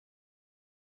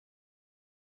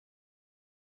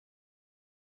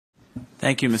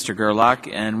Thank you, Mr. Gerlach,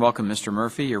 and welcome, Mr.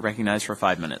 Murphy. You're recognized for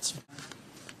 5 minutes.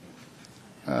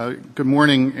 Good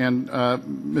morning, and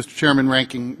Mr. Chairman,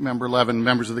 Ranking Member Levin,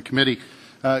 members of the committee.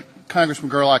 Congressman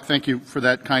Gerlach, thank you for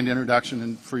that kind introduction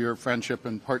and for your friendship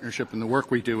and partnership in the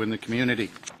work we do in the community.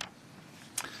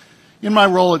 In my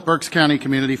role at Berks County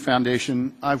Community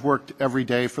Foundation, I've worked every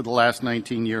day for the last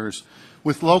 19 years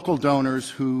with local donors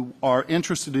who are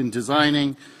interested in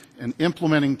designing and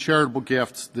implementing charitable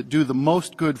gifts that do the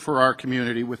most good for our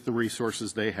community with the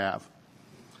resources they have.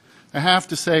 I have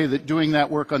to say that doing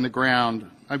that work on the ground,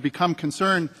 I've become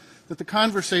concerned that the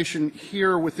conversation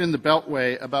here within the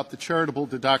Beltway about the charitable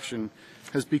deduction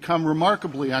has become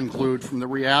remarkably unglued from the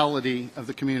reality of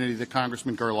the community that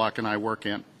Congressman Gerlach and I work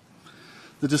in.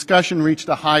 The discussion reached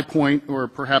a high point, or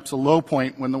perhaps a low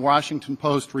point, when the Washington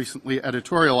Post recently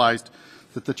editorialized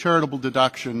that the charitable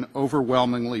deduction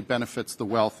overwhelmingly benefits the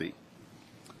wealthy.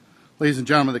 Ladies and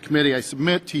gentlemen of the committee, I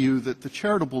submit to you that the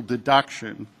charitable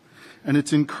deduction and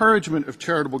its encouragement of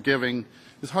charitable giving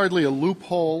is hardly a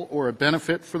loophole or a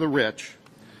benefit for the rich,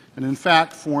 and in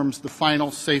fact forms the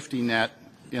final safety net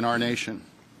in our nation.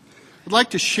 I'd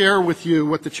like to share with you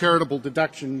what the charitable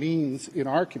deduction means in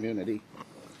our community.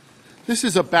 This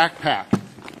is a backpack.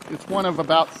 It's one of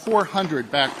about 400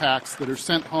 backpacks that are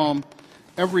sent home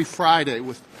every Friday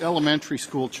with elementary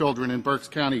school children in Berks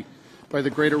County by the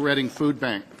Greater Reading Food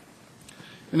Bank.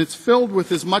 And it's filled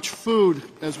with as much food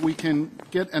as we can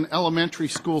get an elementary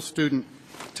school student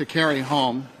to carry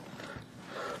home.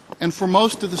 And for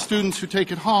most of the students who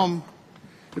take it home,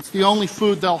 it's the only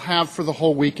food they'll have for the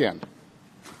whole weekend.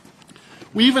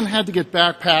 We even had to get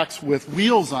backpacks with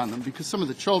wheels on them because some of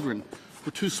the children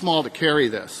were too small to carry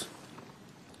this.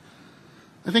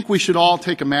 I think we should all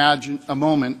take a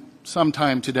moment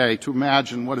sometime today to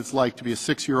imagine what it's like to be a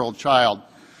 6-year-old child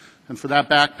and for that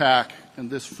backpack and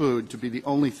this food to be the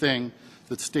only thing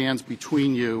that stands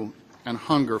between you and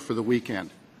hunger for the weekend.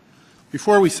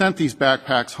 Before we sent these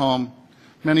backpacks home,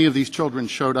 many of these children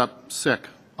showed up sick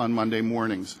on Monday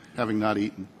mornings, having not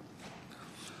eaten.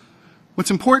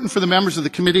 What's important for the members of the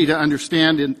committee to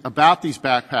understand about these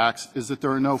backpacks is that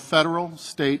there are no federal,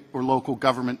 state, or local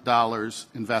government dollars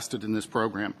invested in this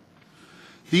program.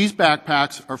 These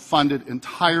backpacks are funded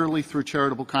entirely through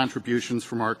charitable contributions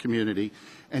from our community.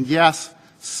 And yes,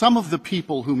 some of the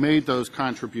people who made those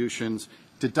contributions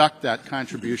deduct that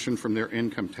contribution from their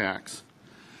income tax.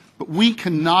 But we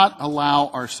cannot allow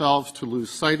ourselves to lose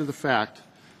sight of the fact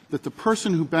that the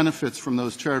person who benefits from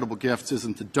those charitable gifts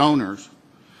isn't the donors,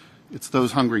 it's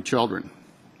those hungry children.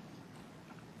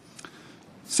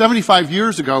 75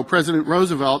 years ago, President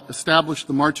Roosevelt established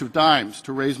the March of Dimes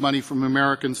to raise money from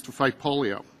Americans to fight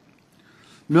polio.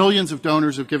 Millions of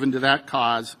donors have given to that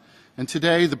cause, and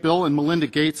today the Bill and Melinda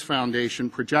Gates Foundation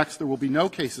projects there will be no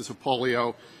cases of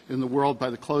polio in the world by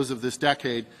the close of this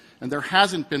decade, and there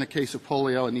hasn't been a case of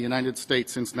polio in the United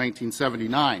States since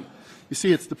 1979. You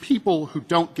see, it's the people who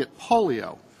don't get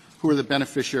polio who are the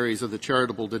beneficiaries of the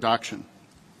charitable deduction.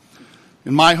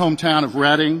 In my hometown of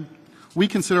Reading, we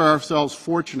consider ourselves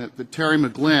fortunate that Terry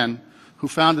McGlynn, who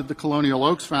founded the Colonial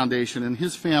Oaks Foundation, and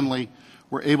his family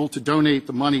were able to donate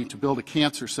the money to build a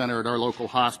cancer center at our local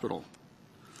hospital.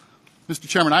 Mr.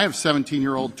 Chairman, I have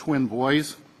 17-year-old twin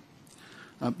boys.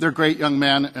 They're great young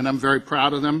men, and I'm very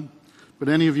proud of them. But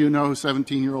any of you know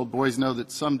 17-year-old boys know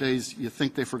that some days you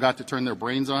think they forgot to turn their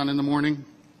brains on in the morning.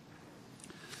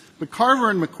 But Carver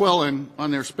and McQuillan,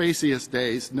 on their spaciest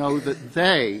days, know that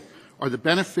they are the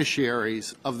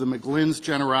beneficiaries of the McGlynn's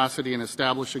generosity in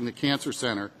establishing the Cancer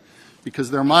Center because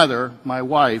their mother, my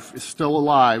wife, is still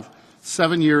alive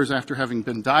 7 years after having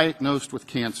been diagnosed with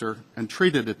cancer and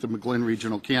treated at the McGlynn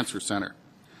Regional Cancer Center.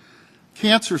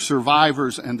 Cancer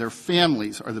survivors and their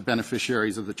families are the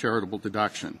beneficiaries of the charitable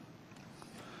deduction.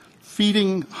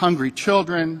 Feeding hungry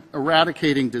children,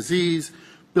 eradicating disease,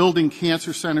 building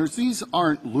cancer centers, these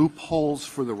aren't loopholes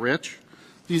for the rich.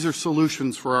 These are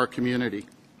solutions for our community.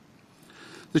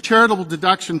 The charitable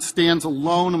deduction stands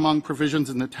alone among provisions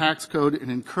in the tax code in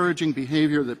encouraging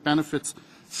behavior that benefits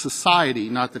society,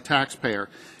 not the taxpayer.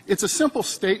 It's a simple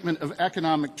statement of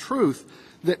economic truth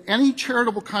that any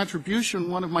charitable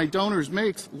contribution one of my donors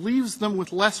makes leaves them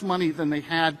with less money than they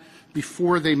had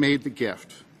before they made the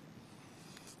gift.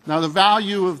 Now, the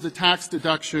value of the tax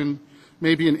deduction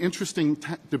may be an interesting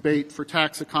debate for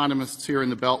tax economists here in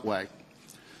the Beltway.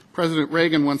 President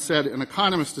Reagan once said, an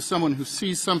economist is someone who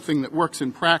sees something that works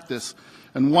in practice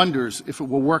and wonders if it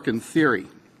will work in theory.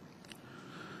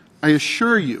 I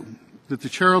assure you that the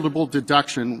charitable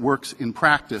deduction works in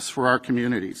practice for our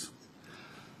communities.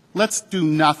 Let's do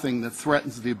nothing that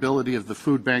threatens the ability of the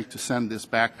food bank to send this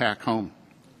backpack home.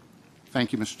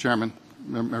 Thank you, Mr. Chairman.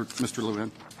 Mr.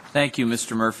 Lewin. Thank you,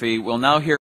 Mr. Murphy. We'll now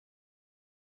hear